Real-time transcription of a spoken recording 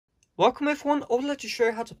Welcome everyone, I would like to show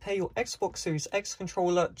you how to pair your Xbox Series X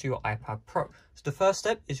controller to your iPad Pro. So the first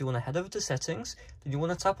step is you want to head over to settings, then you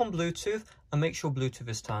want to tap on Bluetooth and make sure Bluetooth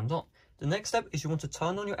is turned on. The next step is you want to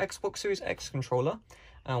turn on your Xbox Series X controller,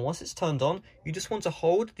 and once it's turned on, you just want to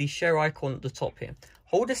hold the share icon at the top here.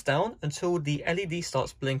 Hold this down until the LED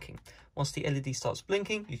starts blinking. Once the LED starts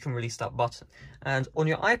blinking, you can release that button. And on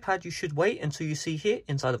your iPad, you should wait until you see here,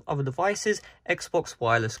 inside of other devices, Xbox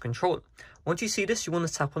wireless controller. Once you see this, you want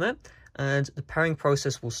to tap on it, and the pairing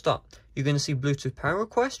process will start. You're going to see Bluetooth pairing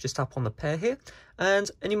request, just tap on the pair here,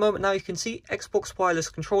 and any moment now you can see Xbox wireless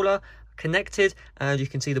controller connected, and you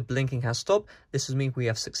can see the blinking has stopped. This means we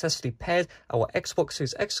have successfully paired our Xbox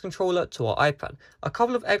Series X controller to our iPad. A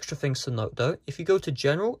couple of extra things to note though: if you go to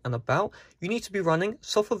General and About, you need to be running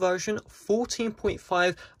software version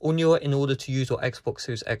 14.5 or newer in order to use your Xbox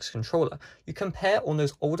Series X controller. You can pair on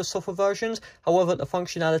those older software versions, however the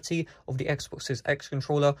functionality of the Xbox Series X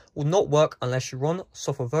controller will not work unless you run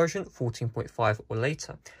software version 14.5 or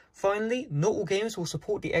later. Finally, not all games will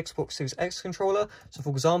support the Xbox Series X controller. So for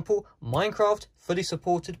example, Minecraft fully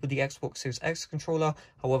supported with the Xbox Series X controller.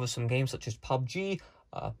 However, some games such as PUBG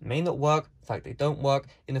may not work. In fact, they don't work.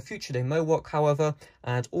 In the future, they may work, however.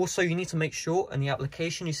 And also, you need to make sure in the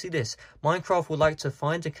application, you see this. Minecraft would like to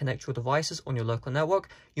find and connect your devices on your local network.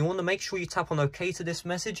 You want to make sure you tap on OK to this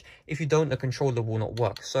message. If you don't, the controller will not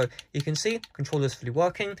work. So you can see controller is fully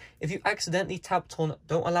working. If you accidentally tapped on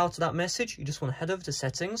don't allow to that message, you just want to head over to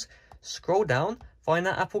settings, scroll down, find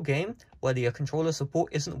that Apple game where the controller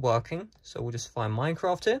support isn't working. So we'll just find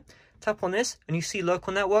Minecraft here. Tap on this and you see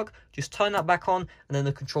local network, just turn that back on, and then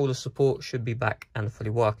the controller support should be back and fully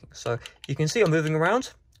working. So you can see I'm moving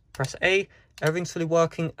around, press A, everything's fully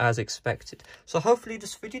working as expected. So hopefully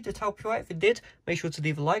this video did help you out. If it did, make sure to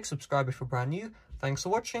leave a like, subscribe if you're brand new. Thanks for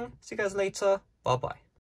watching, see you guys later, bye bye.